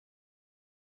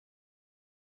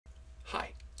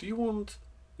Do you want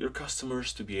your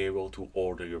customers to be able to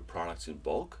order your products in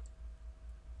bulk?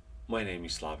 My name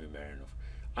is Slavi Marinov.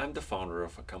 I'm the founder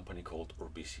of a company called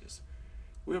Orbisius.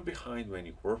 We are behind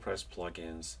many WordPress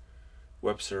plugins,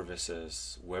 web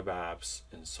services, web apps,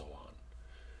 and so on.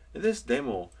 In this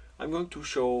demo, I'm going to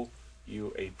show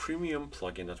you a premium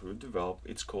plugin that we've developed.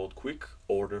 It's called Quick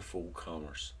Order for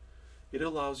WooCommerce. It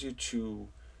allows you to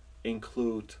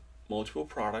include multiple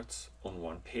products on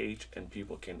one page and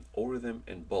people can order them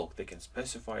in bulk. They can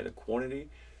specify the quantity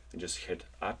and just hit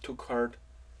add to cart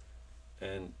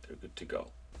and they're good to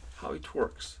go. How it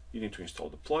works: you need to install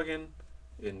the plugin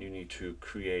and you need to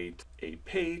create a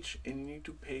page and you need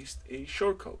to paste a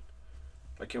shortcode.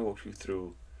 I can walk you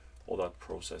through all that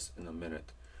process in a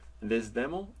minute. In this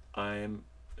demo, I'm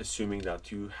assuming that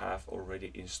you have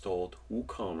already installed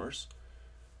WooCommerce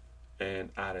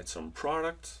and added some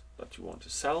products that you want to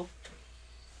sell.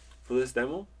 For this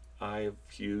demo, I've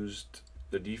used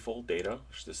the default data,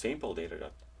 which is the sample data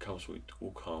that comes with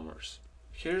WooCommerce.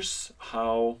 Here's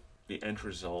how the end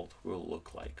result will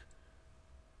look like.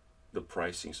 The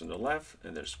pricing's on the left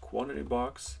and there's quantity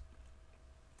box.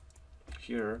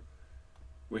 Here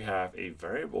we have a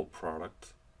variable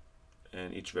product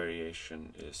and each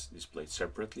variation is displayed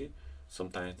separately.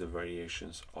 Sometimes the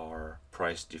variations are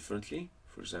priced differently,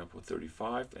 for example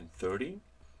 35 and 30,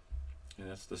 and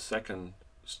that's the second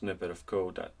snippet of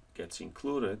code that gets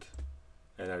included,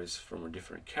 and that is from a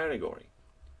different category.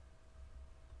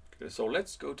 Okay, so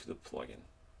let's go to the plugin.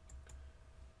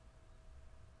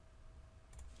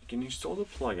 You can install the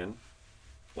plugin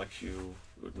like you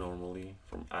would normally,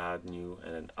 from add, new,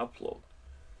 and then upload.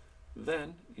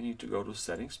 Then you need to go to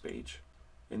settings page,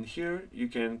 and here you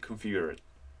can configure it.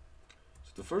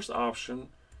 So the first option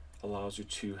allows you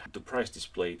to have the price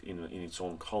displayed in its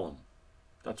own column.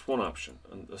 That's one option.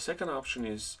 And the second option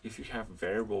is if you have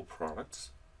variable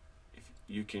products, if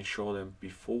you can show them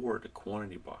before the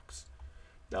quantity box.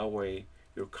 That way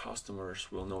your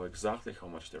customers will know exactly how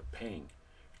much they're paying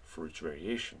for each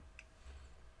variation.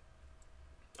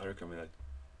 I recommend that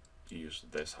you use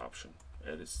this option,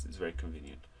 and it's very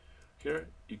convenient. Here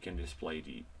you can display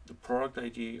the product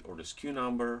ID or the SKU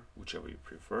number, whichever you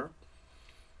prefer.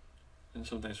 And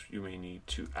sometimes you may need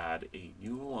to add a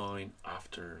new line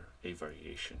after a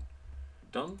variation.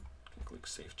 Done, you can click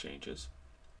Save Changes.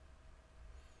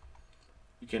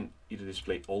 You can either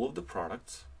display all of the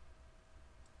products.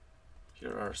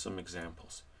 Here are some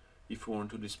examples. If you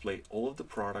want to display all of the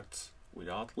products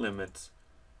without limits,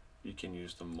 you can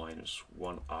use the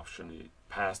 -1 option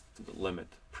past the limit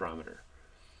parameter.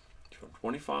 If you want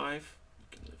 25,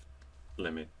 you can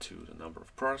limit to the number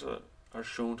of products that are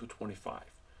shown to 25.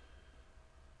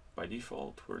 By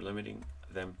default, we're limiting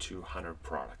them to 100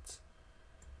 products.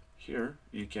 Here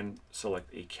you can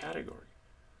select a category,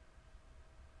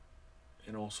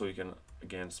 and also you can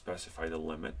again specify the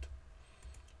limit.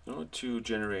 In order to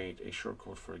generate a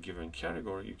shortcode for a given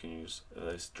category, you can use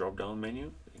this drop-down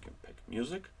menu. You can pick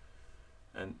music,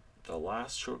 and the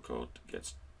last shortcode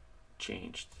gets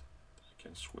changed. I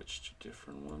can switch to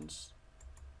different ones.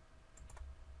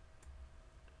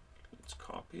 Let's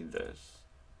copy this.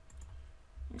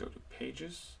 Go to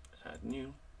Pages, add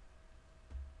new.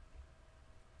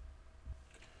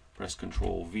 Press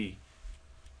Ctrl V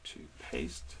to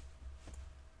paste.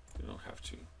 You don't have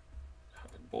to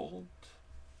have it bold.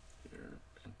 Here,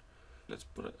 and let's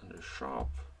put it under Shop.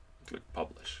 Click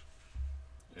Publish.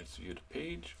 Let's view the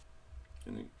page,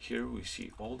 and here we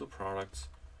see all the products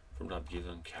from that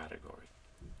given category.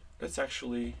 Let's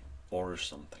actually order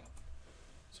something.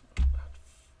 So add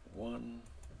 1,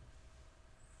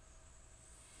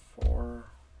 4,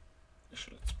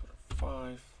 actually let's put a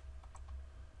 5,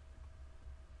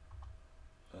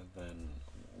 and then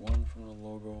 1 from the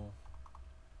logo,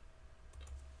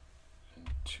 and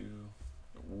 2,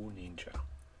 the Woo Ninja.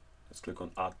 Let's click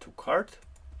on Add to Cart,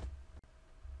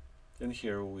 and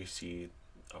here we see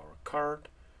our cart,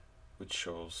 which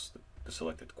shows the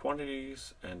selected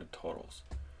quantities and the totals.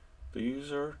 The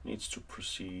user needs to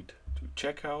proceed to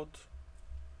checkout,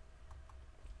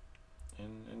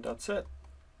 and that's it.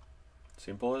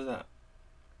 Simple as that.